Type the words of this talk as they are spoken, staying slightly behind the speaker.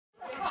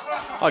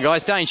Hi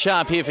guys, Dane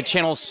Sharp here for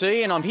Channel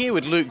C, and I'm here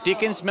with Luke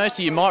Dickens. Most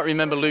of you might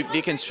remember Luke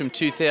Dickens from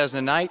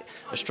 2008,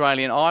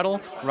 Australian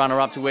Idol,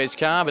 runner-up to Wes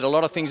Carr, but a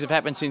lot of things have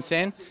happened since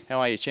then. How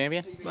are you,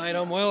 champion? Mate,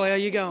 I'm well. How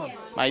you going?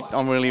 Mate,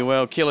 I'm really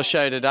well. Killer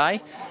show today.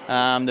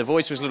 The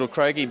voice was a little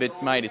croaky,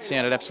 but mate, it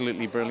sounded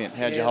absolutely brilliant.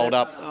 How'd you hold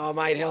up? Oh,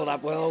 mate, held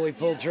up well. We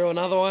pulled through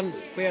another one.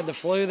 We had the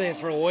flu there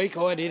for a week.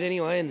 I did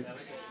anyway,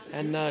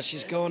 and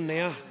she's gone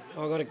now.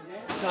 I've got a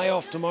day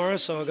off tomorrow,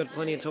 so I've got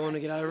plenty of time to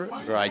get over it.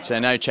 Great, so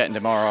no chatting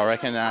tomorrow, I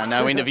reckon.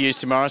 No interviews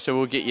tomorrow, so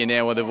we'll get you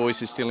now while the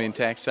voice is still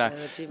intact. So,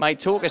 mate,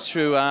 talk us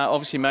through,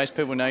 obviously most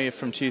people know you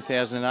from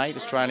 2008,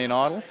 Australian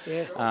Idol.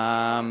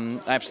 Yeah.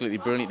 Absolutely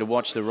brilliant to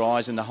watch the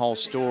rise and the whole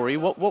story.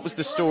 What was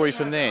the story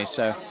from there?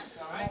 So,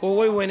 well,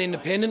 we went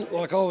independent.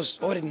 Like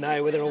I didn't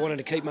know whether I wanted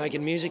to keep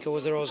making music or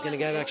whether I was going to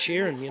go back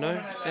shearing, you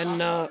know.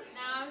 And I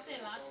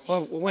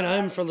went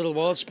home for a little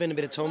while, spent a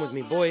bit of time with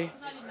my boy.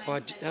 I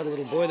had a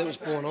little boy that was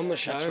born on the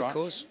show, That's right. Of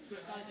course.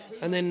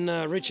 And then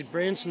Richard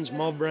Branson's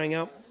mob rang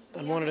up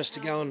and wanted us to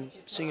go and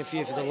sing a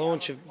few for the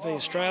launch of V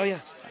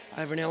Australia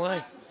over in LA.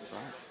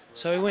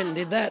 So we went and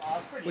did that,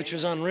 which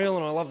was unreal,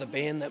 and I love the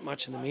band that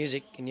much and the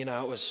music. And, you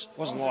know, it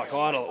wasn't like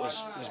Idol, it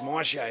was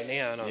my show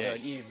now, and I thought,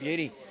 you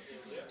beauty.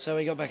 So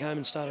we got back home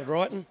and started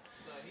writing,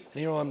 and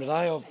here I am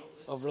today.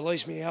 I've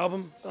released my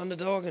album,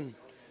 Underdog, and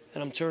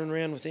I'm touring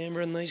around with Amber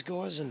and these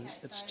guys, and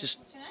it's just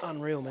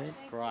unreal, man.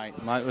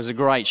 Great, mate. It was a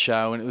great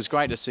show, and it was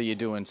great to see you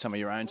doing some of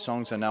your own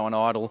songs. I know on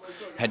Idol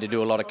had to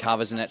do a lot of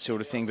covers and that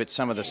sort of thing, but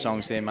some of the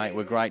songs there, mate,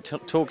 were great.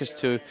 Talk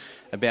us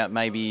about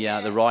maybe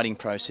the writing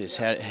process.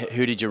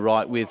 Who did you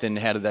write with, and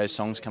how did those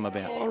songs come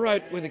about? I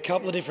wrote with a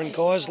couple of different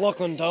guys.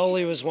 Lachlan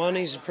Doley was one.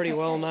 He's a pretty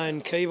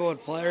well-known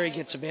keyboard player. He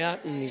gets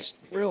about, and he's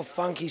real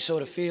funky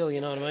sort of feel,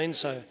 you know what I mean?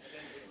 So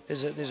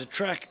there's a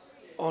track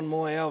on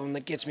my album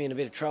that gets me in a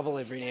bit of trouble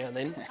every now and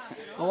then.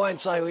 I won't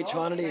say which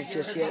one it is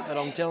just yet, but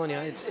I'm telling you,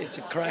 it's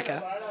a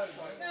cracker.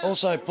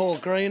 Also, Paul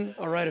Green,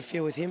 I wrote a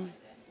few with him.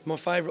 My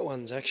favourite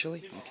ones,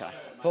 actually. Okay.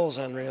 Paul's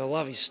unreal. I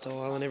love his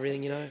style and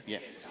everything, you know. Yeah.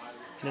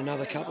 And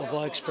another couple of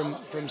blokes from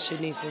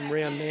Sydney, from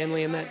round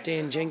Manly, and that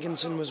Dan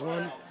Jenkinson was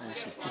one.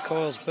 Awesome. And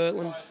Kyle's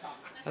Bertland.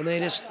 And they're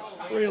just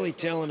really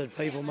talented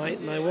people, mate,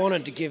 and they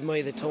wanted to give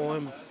me the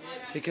time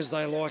because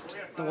they liked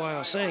the way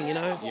I sang, you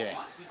know. Yeah.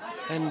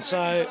 And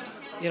so,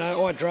 you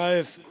know, I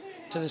drove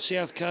to the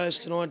south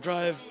coast and I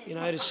drove, you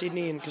know, to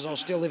Sydney, and because I was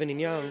still living in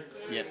Young,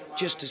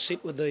 just to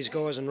sit with these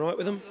guys and write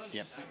with them.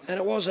 Yep. And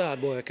it was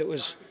hard work. It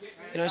was,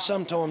 you know,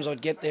 sometimes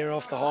I'd get there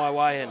off the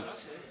highway and,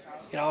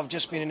 you know, I've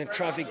just been in a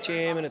traffic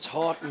jam and it's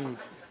hot and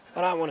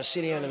I don't want to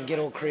sit down and get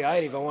all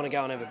creative. I want to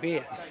go and have a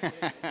beer.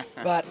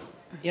 But,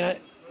 you know,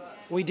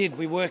 we did.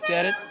 We worked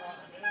at it.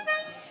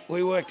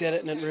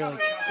 And it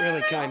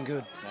really came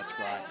good. That's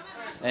great.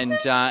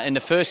 And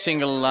the first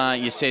single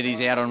you said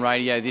is out on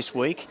radio this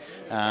week.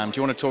 Do you want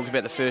to talk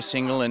about the first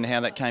single and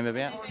how that came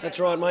about? That's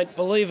right, mate.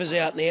 Believer's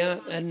out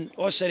now, and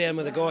I sat down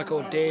with a guy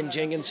called Dan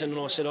Jenkinson, and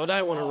I said, I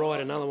don't want to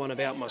write another one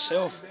about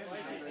myself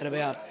and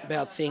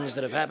about things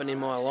that have happened in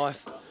my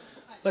life.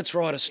 Let's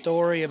write a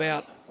story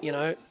about, you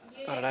know,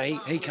 I don't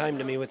know, he came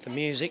to me with the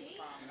music,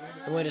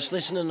 and we're just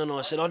listening, and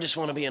I said, I just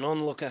want to be an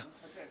onlooker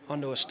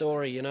onto a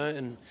story, you know,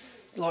 and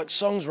like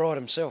songs write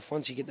himself.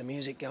 Once you get the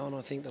music going,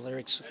 I think the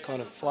lyrics kind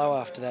of flow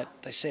after that.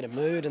 They set a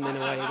mood and then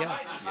away you go.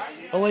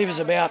 Believer's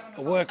about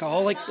a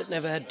workaholic that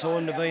never had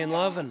time to be in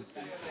love, and,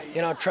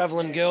 you know, a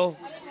travelling girl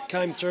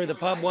came through the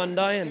pub one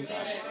day and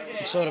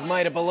sort of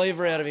made a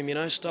believer out of him, you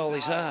know, stole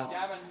his heart.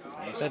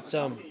 But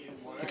the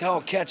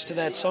whole catch to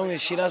that song is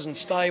she doesn't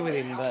stay with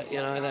him, but, you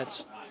know,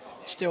 that's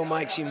still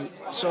makes him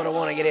sort of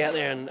want to get out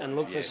there and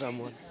look for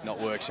someone.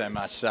 Not work so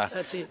much. So.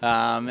 That's it.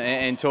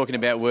 And talking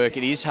about work,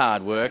 it is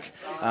hard work.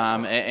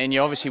 And you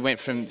obviously went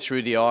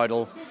through the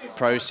Idol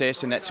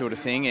process and that sort of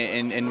thing.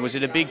 And was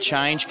it a big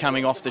change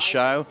coming off the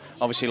show?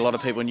 Obviously, a lot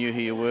of people knew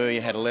who you were.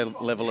 You had a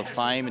level of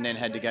fame, and then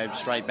had to go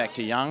straight back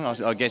to Young.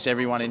 I guess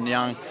everyone in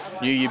Young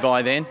knew you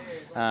by then.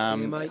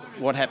 Mate.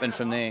 What happened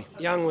from there?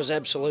 Young was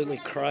absolutely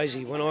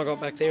crazy. When I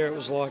got back there, it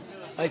was like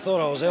they thought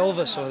I was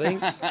Elvis, I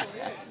think.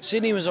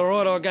 Sydney was all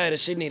right. I'd go to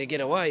Sydney to get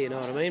away, you know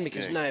what I mean?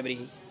 Because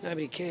nobody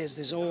cares.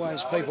 There's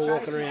always people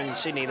walking around in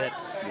Sydney that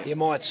you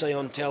might see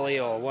on telly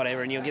or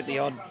whatever, and you'll get the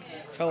odd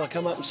fella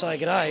come up and say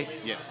g'day.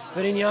 Yeah.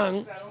 But in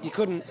Young, you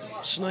couldn't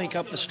sneak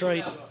up the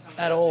street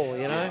at all,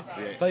 you know?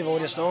 People were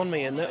just on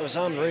me, and that was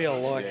unreal.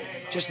 Like,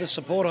 just the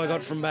support I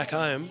got from back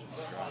home,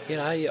 you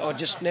know, I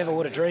just never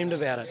would have dreamed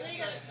about it.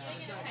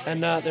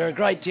 And they're a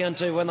great town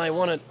too. When they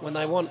want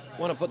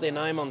to put their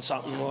name on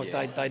something,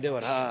 like they do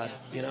it hard.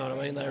 You know what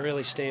I mean? They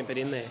really stamp it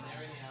in there.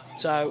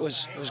 So it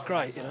was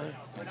great, you know.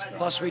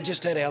 Plus we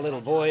just had our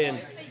little boy,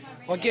 and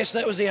I guess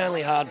that was the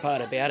only hard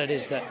part about it,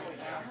 is that,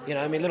 you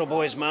know, my little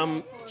boy's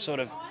mum sort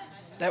of,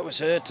 that was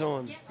her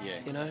time,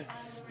 you know.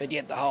 But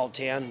yet the whole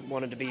town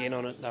wanted to be in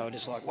on it. They were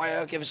just like,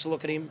 wow, give us a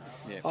look at him.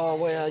 Yeah. Oh,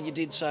 well, you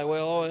did so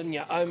well, and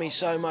you owe me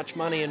so much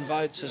money and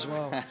votes as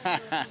well.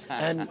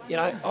 And, you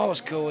know, I was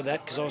cool with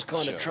that because I was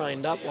kind of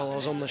trained up while I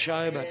was on the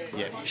show, but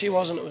she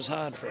wasn't. It was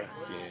hard for her.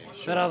 Yeah,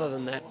 sure. But other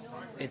than that,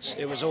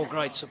 it was all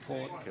great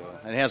support. Cool.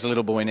 And how's the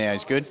little boy now?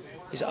 He's good?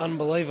 He's an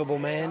unbelievable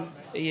man.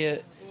 You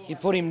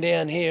put him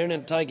down here and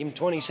it'd take him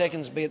 20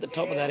 seconds to be at the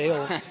top of that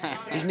hill.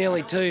 He's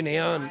nearly 2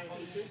 now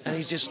and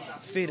he's just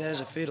fit as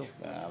a fiddle.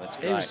 Oh, that's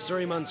great. He was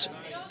 3 months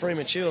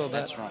premature,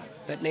 That's right.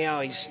 But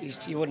now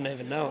you wouldn't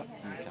even know it.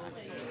 Okay.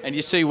 And do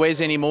you see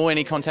Wes anymore?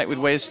 Any contact with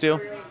Wes still?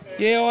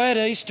 Yeah, I had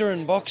Easter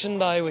and Boxing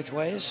Day with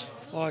Wes.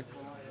 Like,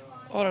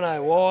 I don't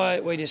know why,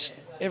 we just,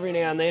 every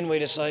now and then we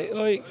just say,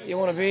 "Oi, you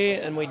want a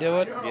beer?" And we do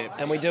it. Yep.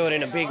 And we do it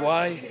in a big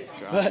way.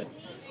 Great. But,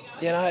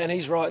 you know, and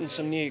he's writing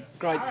some new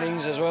great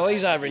things as well.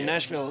 He's over in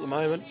Nashville at the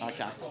moment.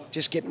 Okay.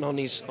 Just getting on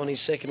his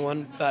second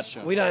one. But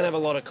Sure. we don't have a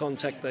lot of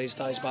contact these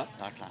days, but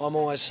Okay. I'm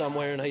always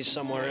somewhere and he's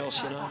somewhere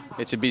else, you know.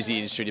 It's a busy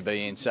industry to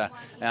be in. So,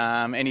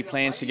 any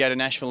plans to go to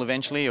Nashville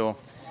eventually, or?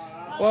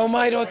 Well,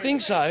 mate, I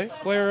think so.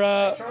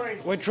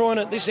 We're trying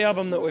it. This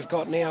album that we've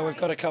got now, we've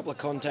got a couple of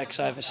contacts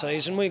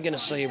overseas, and we're going to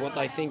see what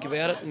they think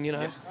about it, and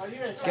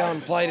go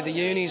and play to the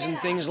unis and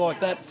things like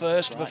that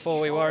first before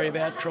we worry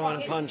about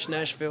trying to punch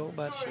Nashville.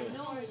 But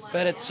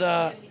it's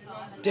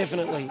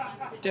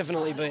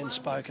definitely being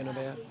spoken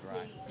about.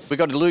 We've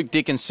got a Luke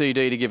Dickens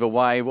CD to give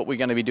away. What we're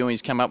going to be doing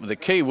is come up with a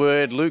key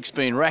word. Luke's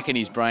been racking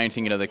his brain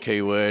thinking of the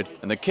key word,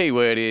 and the key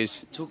word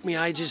is... Took me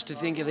ages to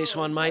think of this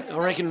one, mate. I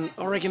reckon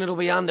it'll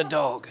be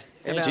Underdog.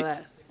 How about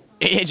that?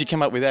 How'd you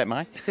come up with that,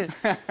 mate?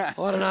 I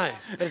don't know,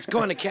 but it's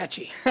kind of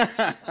catchy.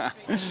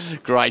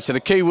 Great. So the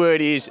key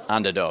word is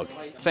Underdog.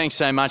 Thanks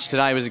so much.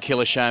 Today was a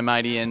killer show,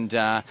 matey. And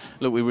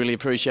look, we really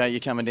appreciate you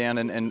coming down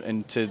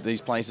and to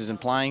these places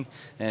and playing.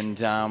 And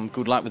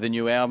good luck with the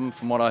new album.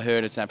 From what I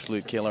heard, it's an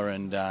absolute killer.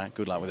 And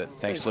good luck with it.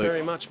 Thanks, Luke.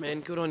 Very much, man.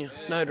 Good on you.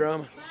 No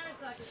drama.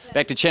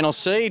 Back to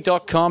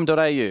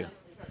channelc.com.au.